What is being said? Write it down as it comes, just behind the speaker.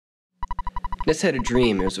just had a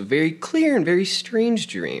dream. It was a very clear and very strange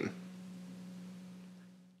dream.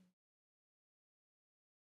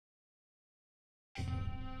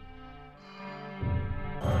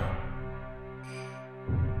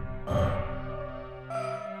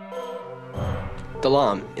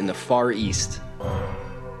 Dalaam in the Far East.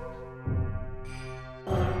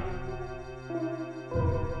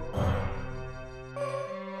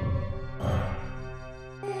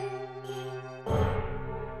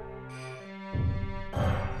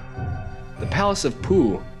 The Palace of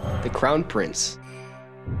Pooh, the Crown Prince.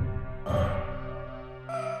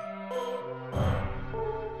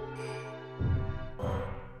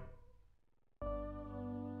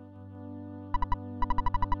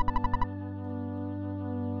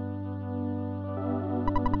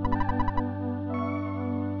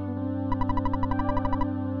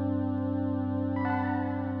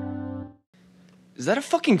 Is that a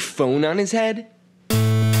fucking phone on his head?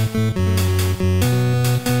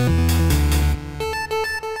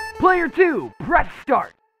 Player 2, press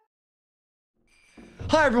start.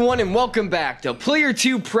 Hi everyone and welcome back to Player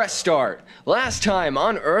 2 Press Start. Last time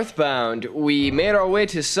on EarthBound, we made our way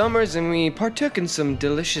to Summers and we partook in some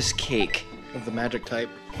delicious cake. Of the magic type.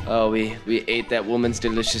 Oh, we ate that woman's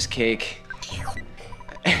delicious cake.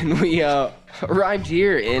 And we arrived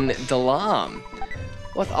here in Dalaam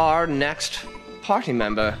with our next party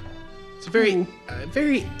member. It's a very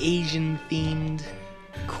Asian themed.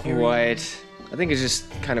 Quite. I think it just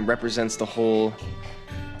kind of represents the whole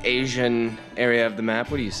Asian area of the map.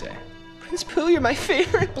 What do you say? Prince Pooh, you're my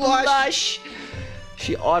favorite. Blush.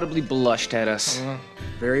 She audibly blushed at us.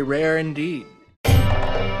 Very rare indeed.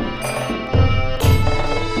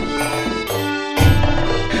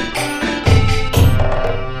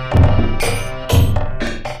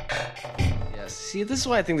 Yes. See, this is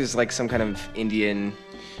why I think there's like some kind of Indian.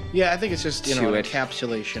 Yeah, I think it's just, an it.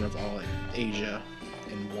 encapsulation of all Asia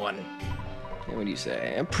in one. What do you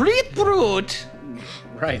say? Pretty brute.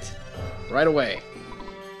 Right. Right away.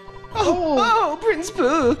 Oh, Prince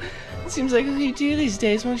Pooh. It seems like what you do these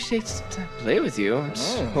days. Why don't you take some time to play with you?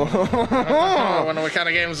 I wonder what kind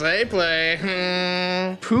of games they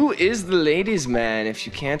play. Pooh is the ladies' man. If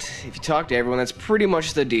you talk to everyone, that's pretty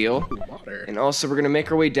much the deal. Water. And also, we're gonna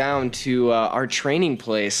make our way down to our training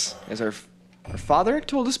place, as our father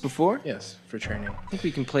told us before. Yes, for training. I think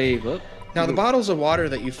we can play. Well, Now, the bottles of water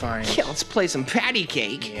that you find... yeah, let's play some patty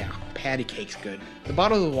cake. Yeah, patty cake's good. The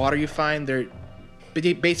bottles of water you find, they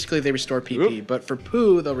restore PP, but for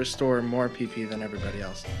Pooh, they'll restore more PP than everybody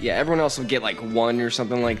else. Yeah, everyone else will get like 1 or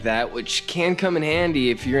something like that, which can come in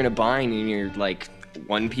handy if you're in a bind and you're like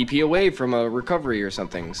 1 PP away from a recovery or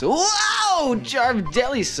something. So, wow, jar of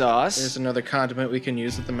deli sauce. There's another condiment we can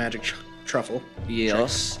use with the magic truffle.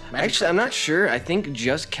 Yes. Actually, I'm not sure. I think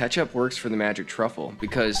just ketchup works for the magic truffle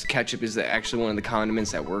because ketchup is actually one of the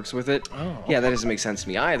condiments that works with it. Oh. Yeah, that doesn't make sense to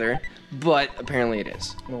me either, but apparently it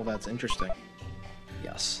is. Well, that's interesting.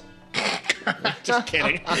 Yes. Just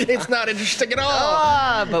kidding. It's not interesting at all.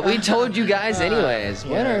 Ah, but we told you guys anyways.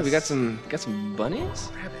 What are we got yes. some bunnies?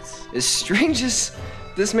 Rabbits. As strange as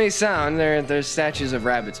this may sound, there's statues of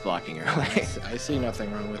rabbits blocking our way. I see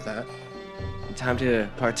nothing wrong with that. Time to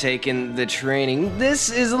partake in the training. This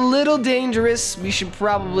is a little dangerous. We should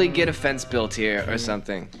probably get a fence built here or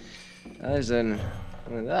something. This is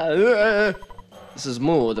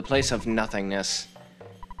Mu, the place of nothingness.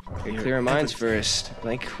 We clear our minds first.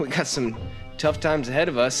 Like, we got some tough times ahead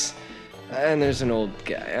of us. And there's an old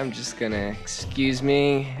guy. I'm just gonna, excuse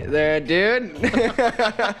me there, dude.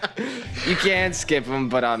 You can skip him,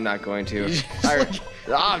 but I'm not going to.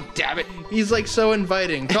 Oh, damn it. He's like so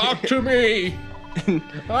inviting. Talk to me.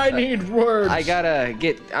 I need words. I gotta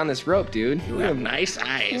get on this rope, dude. You have nice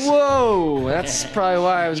eyes. Whoa, that's probably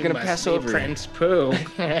why I was You gonna must pass be over. Prince Pooh.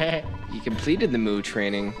 You completed the Moo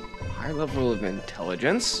training. Higher level of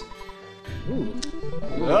intelligence. Ooh.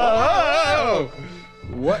 Oh!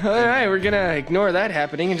 What? All right, we're gonna ignore that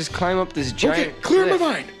happening and just climb up this giant. Okay, clear cliff.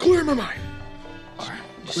 my mind. Clear my mind. All right,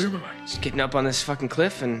 Clear my mind. just getting up on this fucking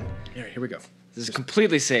cliff, and Here we go. this is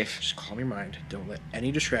completely safe. Just calm your mind. Don't let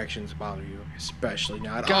any distractions bother you, especially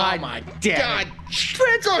not. God oh my damn God! it.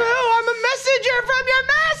 Prince Pooh, I'm a messenger from your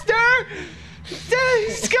master.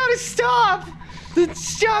 It's gotta stop.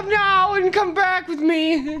 Stop now and come back with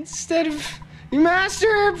me instead of your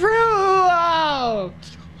master, Pooh. Oh.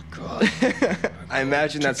 God. I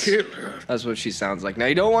imagine that's what she sounds like. Now,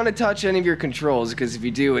 you don't want to touch any of your controls, because if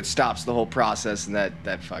you do, it stops the whole process, and that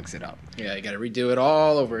fucks it up. Yeah, you gotta redo it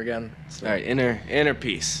all over again. So, All right, inner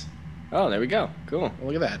peace. Oh, there we go. Cool.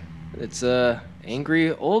 look at that. It's a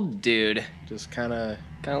angry old dude. Just kind of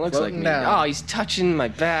Kind of looks like me. floating down. Oh, he's touching my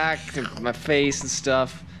back, my face and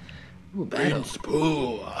stuff. Ooh, battle. Prince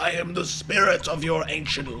Pooh, I am the spirit of your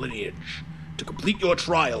ancient lineage. To complete your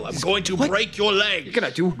trial, I'm going to break your leg. You're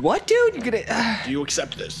gonna do what, dude? You're gonna... Do you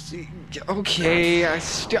accept this? Okay,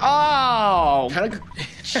 oh! Kind of.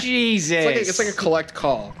 Jesus. It's like a collect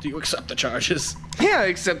call. Do you accept the charges? Yeah,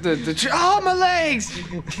 except oh, my legs!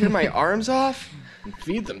 Tear my arms off?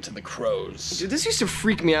 Feed them to the crows. Dude, this used to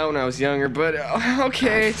freak me out when I was younger, but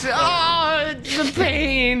okay. The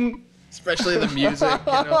pain! Especially the music,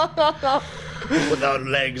 you know? Without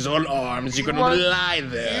legs or arms, you're gonna lie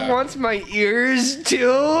there. He wants my ears too?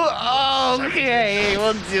 Okay,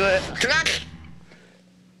 we'll do it.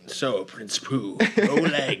 So, Prince Pooh, no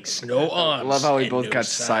legs, no arms. I love how we and both no got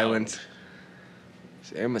sound. silent.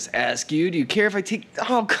 So I must ask you, do you care if I take...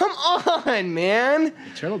 Oh, come on, man!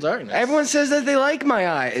 Eternal Darkness. Everyone says that they like my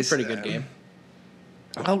eyes. It's a pretty good game.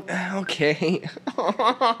 Oh, okay.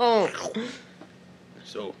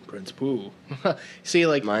 So, Prince Pooh. See,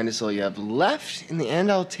 like, Mind is all you have left. In the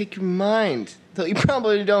end, I'll take your mind. Though you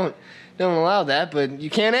probably don't allow that, but you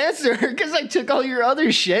can't answer because I took all your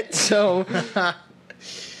other shit. So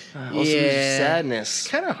also Yeah. sadness.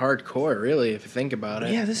 kind of hardcore, really, if you think about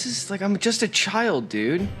it. Yeah, this is like I'm just a child,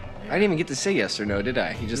 dude. I didn't even get to say yes or no, did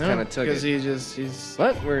I? He just kind of took because it. he's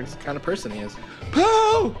What? We're the kind of person he is.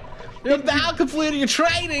 Pooh! You have now completed your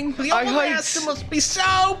training. The I old hiked. master must be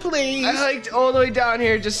so pleased. I hiked all the way down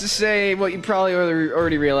here just to say what you probably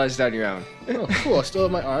already realized on your own. Oh, cool. I still have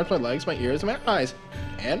my arms, my legs, my ears, and my eyes.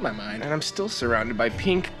 And my mind. And I'm still surrounded by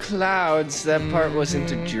pink clouds. That part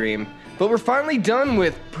wasn't a dream. But we're finally done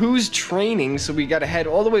with Pooh's training, so we gotta head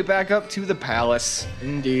all the way back up to the palace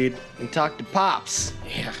Indeed. and talk to Pops.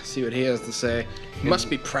 Yeah, see what he has to say. He must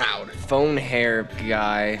be proud. Phone hair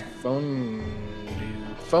guy. Fondue.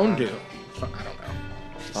 Fondue. I don't know.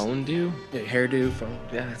 Fondue? Yeah, hairdo, phone.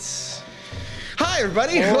 That's... Hi,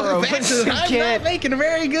 everybody. Oh, Welcome back to you I'm can't- not making a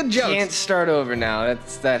very good joke. Can't start over now.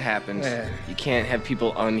 That happened. Yeah. You can't have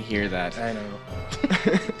people unhear that. I know.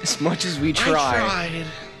 As much as we I try. tried.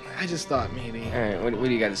 I just thought maybe. Alright, what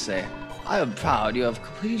do you got to say? I am proud you have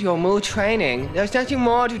completed your moo training. There's nothing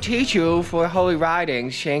more to teach you for holy riding.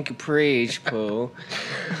 Shank your praise, Pooh.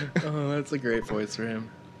 Oh, that's a great voice for him.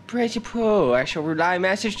 Praise you, Pooh. I shall relay a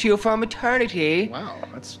message to you from eternity. Wow,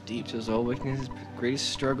 that's deep. Shows all weakness, greatest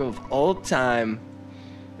struggle of all time.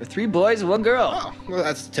 The 3 boys and 1 girl. Oh, well,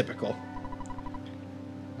 that's typical.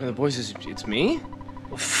 And the boys is it's me?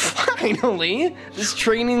 Well, finally! This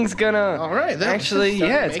training's gonna... All right, that Actually, that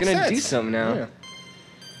yeah, it's makes gonna do sense. something now. Yeah.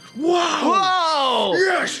 Whoa!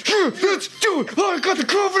 Yes, Let's do it! I got the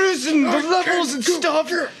confidence and the levels and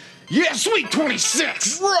stuff. Yeah, sweet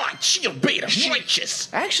 26! Right, shield beta, righteous.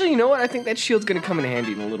 Actually, you know what? I think that shield's gonna come in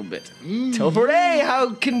handy in a little bit. Teleport. Hey,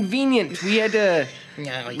 how convenient. We had to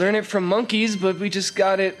learn it from monkeys, but we just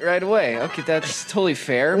got it right away. Okay, that's totally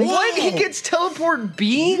fair. Whoa. What? He gets teleport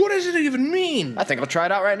B? What does it even mean? I think I'll try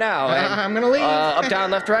it out right now. I'm gonna leave. Up, down,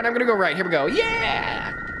 left, right. I'm gonna go right. Here we go.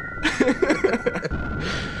 Yeah!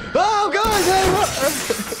 Oh,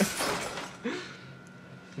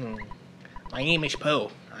 God! My name is Pooh.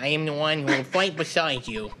 I am the one who will fight beside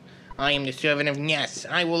you. I am the servant of Ness.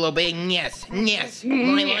 I will obey Ness. Ness,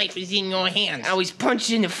 my life is in your hands. I was punched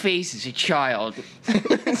in the face as a child.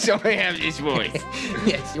 So I have this voice.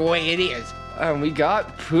 Yes, the way it is. We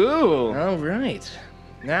got Pooh. All right.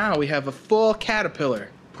 Now we have a full caterpillar.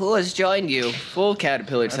 Pooh has joined you. Full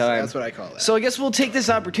caterpillar time. That's what I call that. So I guess we'll take this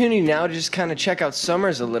opportunity now to just kind of check out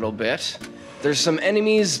Summers a little bit. There's some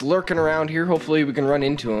enemies lurking around here. Hopefully we can run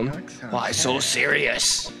into them. Why so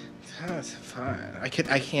serious? That's fine.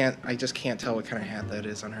 I just can't tell what kind of hat that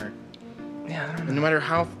is on her. Yeah, I don't know. No matter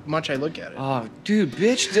how much I look at it. Oh, dude,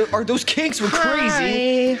 bitch, are those kinks were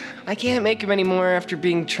crazy. Hi. I can't make them anymore after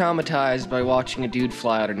being traumatized by watching a dude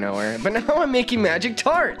fly out of nowhere. But now I'm making magic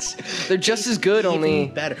tarts. They're just as good, Even only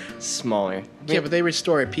better. smaller. Yeah, but they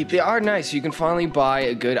restore a PP. They are nice. You can finally buy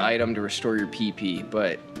a good item to restore your PP.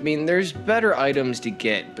 But, I mean, there's better items to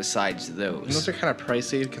get besides those. And those are kind of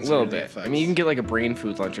pricey. A little bit. I mean, you can get like a brain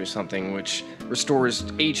food lunch or something, which restores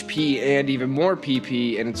HP and even more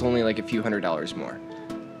PP, and it's only like a few $100s more.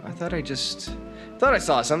 I thought I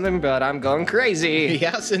saw something, but I'm going crazy.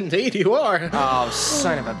 Yes, indeed, you are. Oh,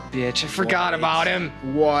 son of a bitch. I forgot about him.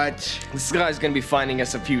 What? This guy's gonna be finding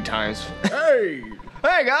us a few times. Hey!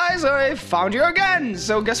 Hey guys, I found you again.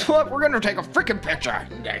 So guess what? We're gonna take a freaking picture.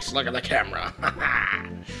 Nice, look at the camera.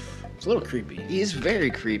 It's a little creepy. He is very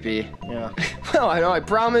creepy. Yeah. Well, I know, I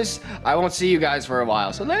promise I won't see you guys for a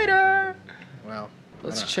while. So later. Well,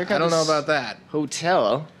 Let's I check I out don't know this about that.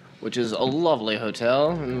 hotel, which is a lovely hotel.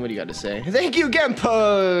 And what do you got to say? Thank you again,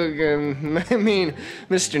 Pug. I mean,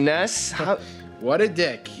 Mr. Ness. What a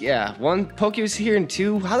dick. Yeah, 1, Pokey's here, and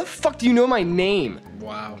 2, how the fuck do you know my name?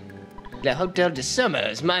 Wow. The Hotel de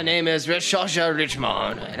Summers. My name is Rishosha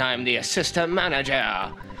Richmond, and I'm the assistant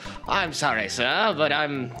manager. I'm sorry, sir, but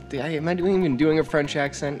am I even doing a French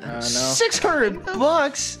accent? No.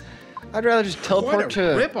 $600? I'd rather just teleport What a to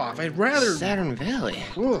ripoff. I'd rather... Saturn Valley.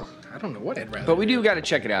 Ugh, I don't know what I'd rather But we do gotta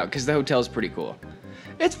check it out, because the hotel's pretty cool.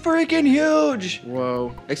 It's freaking huge!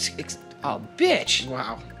 Whoa. Oh, bitch!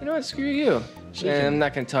 Wow. You know what? Screw you. And I'm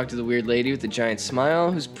not gonna talk to the weird lady with the giant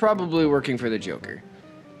smile, who's probably working for the Joker.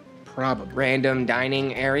 Probably. Random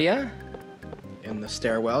dining area. In the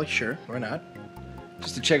stairwell, sure. Why not?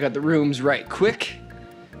 Just to check out the rooms right quick.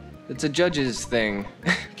 It's a judge's thing.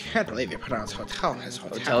 Can't believe you pronounce hotel as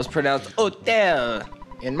hotel. Hotel's pronounced hotel.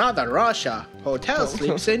 In Mother Russia, hotel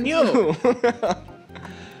sleeps in you.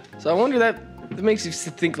 So I wonder that makes you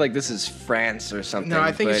think like this is France or something. No,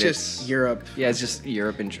 I think but it's just Europe. Yeah, it's just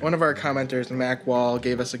Europe and. One of our commenters, Mac Wall,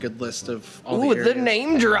 gave us a good list of all Ooh, the the areas.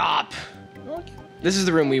 name drop. Okay. This is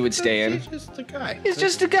the room we would stay in. He's just a guy. He's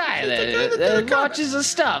just a guy that watches the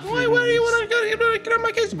stuff. Why do you want to get on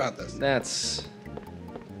my case about this? That's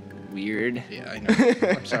weird. Yeah, I know.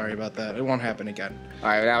 I'm sorry about that. It won't happen again. All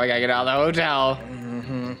right, now we gotta get out of the hotel.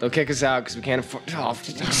 They'll kick us out because we can't afford. Oh,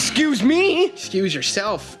 excuse me, Excuse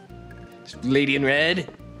yourself, lady in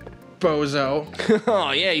red. bozo.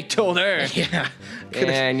 Oh yeah, you told her. Yeah.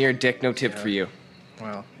 And you're a dick. No tip for you.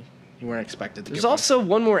 Well, you weren't expected to There's get one. also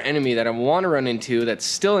one more enemy that I want to run into that's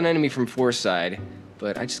still an enemy from Foreside,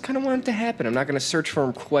 but I just kind of want it to happen. I'm not going to search for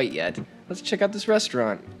him quite yet. Let's check out this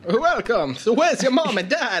restaurant. Welcome. So where's your mom and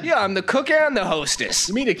dad? Yeah, I'm the cook and the hostess.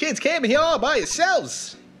 You mean the kids came here all by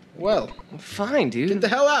yourselves? Well, Fine, dude. get the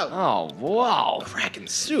hell out. Oh, wow. Cracking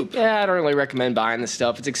soup. Yeah, I don't really recommend buying this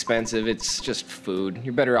stuff. It's expensive. It's just food.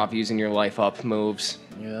 You're better off using your life up moves.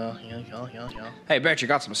 Yeah. Hey, bet you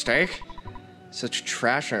got some steak? Such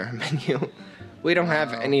trash on our menu. We don't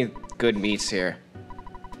have any good meats here.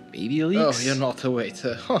 Baby Oh, leeks? you're not the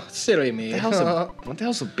waiter. Oh, silly me. What the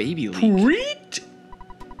hell's a baby leek? Preet?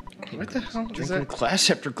 What the hell is Drinking that? glass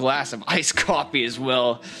after glass of iced coffee as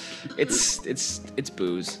well. It's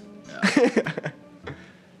booze.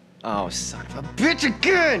 Oh, son of a bitch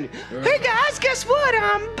again! Hey guys, guess what?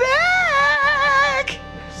 I'm back!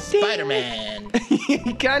 Spider-Man.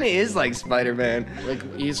 He kind of is like Spider-Man.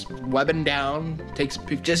 Like, he's webbing down, takes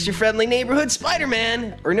pictures. Just your friendly neighborhood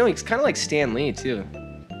Spider-Man. Or no, he's kind of like Stan Lee too.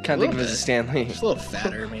 Kind of think of him as a Stan Lee. Just a little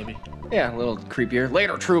fatter, maybe. Yeah, a little creepier.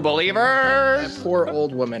 Later, true That believers. poor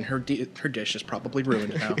old woman, her dish is probably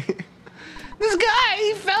ruined now. This guy,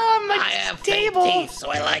 he fell on my I have table. fake teeth,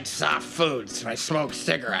 so I like soft foods. I smoke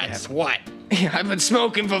cigarettes. What? Yeah, I've been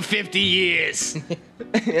smoking for 50 years.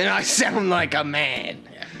 And I sound like a man.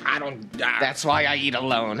 I don't. That's why I eat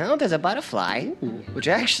alone. Oh, there's a butterfly. Which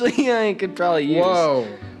actually I could probably use. Whoa.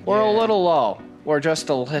 Or a Yeah. little low. Or just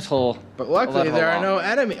a little. But luckily, little there are low. no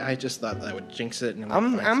enemies. I just thought that would jinx it. And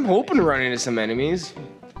I'm hoping to run into some enemies.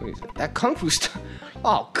 What is it? That kung fu stuff.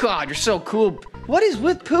 Oh God, you're so cool. What is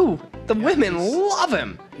with Pooh? The women love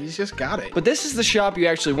him. He's just got it. But this is the shop you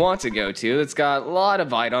actually want to go to. It's got a lot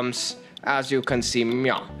of items, as you can see.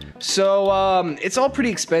 Yeah. So it's all pretty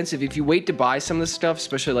expensive. If you wait to buy some of this stuff,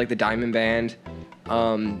 especially like the diamond band,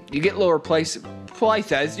 you get lower prices.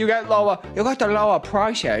 You got the lower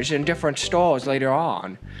prices in different stores later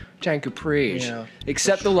on. Thank you, preach. Yeah,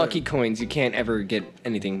 Except for the sure. lucky coins. You can't ever get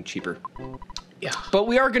anything cheaper. Yeah. But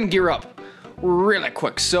we are gonna gear up really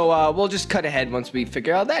quick. So we'll just cut ahead once we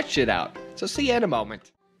figure all that shit out. So see you in a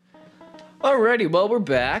moment. Alrighty, well, we're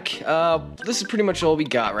back. This is pretty much all we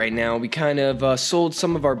got right now. We kind of sold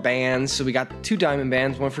some of our bands. So we got 2 diamond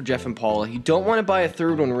bands, one for Jeff and Paula. You don't want to buy a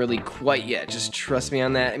third one really quite yet. Just trust me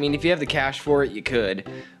on that. I mean, if you have the cash for it, you could.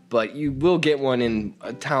 But you will get one in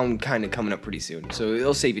a town kind of coming up pretty soon. So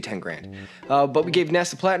it'll save you 10 grand. But we gave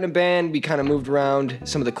Ness a platinum band. We kind of moved around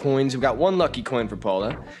some of the coins. We got 1 lucky coin for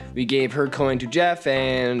Paula. We gave her coin to Jeff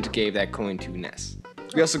and gave that coin to Ness.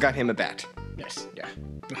 We also got him a bat. Yes. Yeah.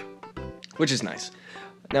 Which is nice.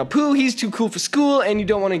 Now, Pooh, he's too cool for school, and you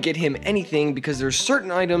don't want to get him anything because there's certain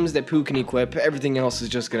items that Pooh can equip. Everything else is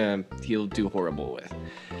just he'll do horrible with.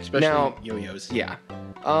 Especially Now- yo-yos. Yeah.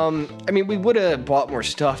 I mean, we would have bought more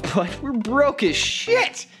stuff, but we're broke as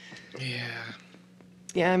shit. Yeah.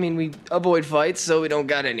 Yeah, I mean, we avoid fights, so we don't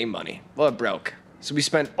got any money. Well, broke. So we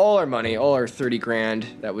spent all our money, all our 30 grand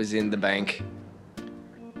that was in the bank.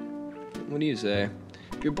 What do you say?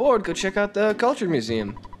 If you're bored, go check out the Culture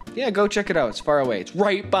Museum. Yeah, go check it out. It's far away. It's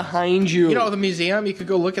right behind you. You know, the museum, you could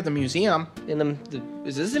go look at the museum. In the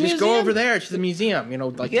is this the Just museum? go over there to the museum, you know,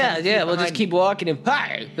 like... Yeah, 10 feet we'll just behind keep walking and...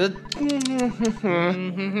 Hi! Can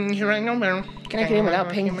I get in without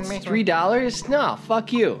paying $3? No,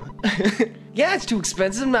 fuck you. Yeah, it's too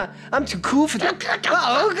expensive. I'm too cool for that.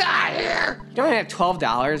 Oh, God! You don't have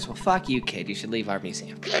 $12? Well, fuck you, kid. You should leave our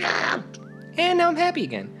museum. And now I'm happy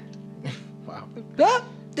again. Wow.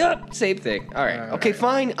 Same thing. All right. Okay,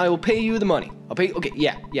 fine. I will pay you the money. I'll pay. Okay.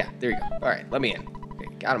 Yeah. There you go. All right. Let me in. Okay,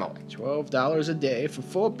 got him away. $12 a day for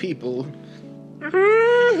 4 people.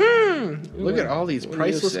 Mm-hmm. Look at all these What do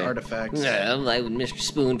you priceless say? artifacts. Like when Mr.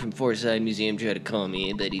 Spoon from Forsyth Museum tried to call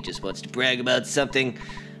me, but he just wants to brag about something.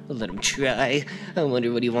 I'll let him try. I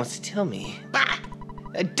wonder what he wants to tell me. Bah!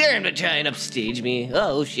 I dare him to try and upstage me.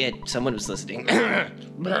 Oh shit! Someone was listening.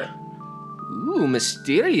 Ooh,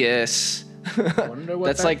 mysterious. Wonder what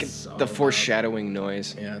That's like that's all the about. foreshadowing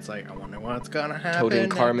noise. Yeah, it's like, I wonder what's gonna happen. Toting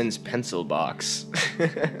next. Carmen's pencil box.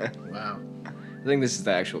 Wow. I think this is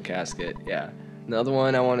the actual casket. Yeah. Another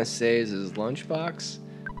one I want to say is his lunchbox.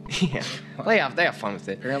 Yeah. They have fun with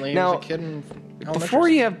it. Apparently he now, was a kid in elementary before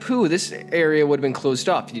you have poo, this area would have been closed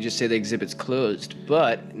off. You just say the exhibit's closed.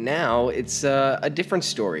 But now it's a different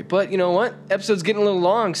story. But you know what? Episode's getting a little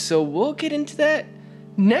long, so we'll get into that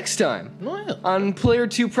next time. Well. On Player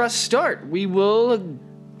 2 Press Start, we will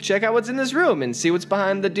check out what's in this room and see what's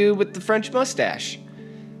behind the dude with the French mustache.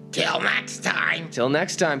 Till next time. Till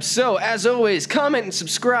next time. So, as always, comment and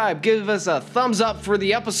subscribe. Give us a thumbs up for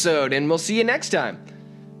the episode, and we'll see you next time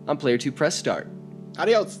on Player 2 Press Start.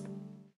 Adios.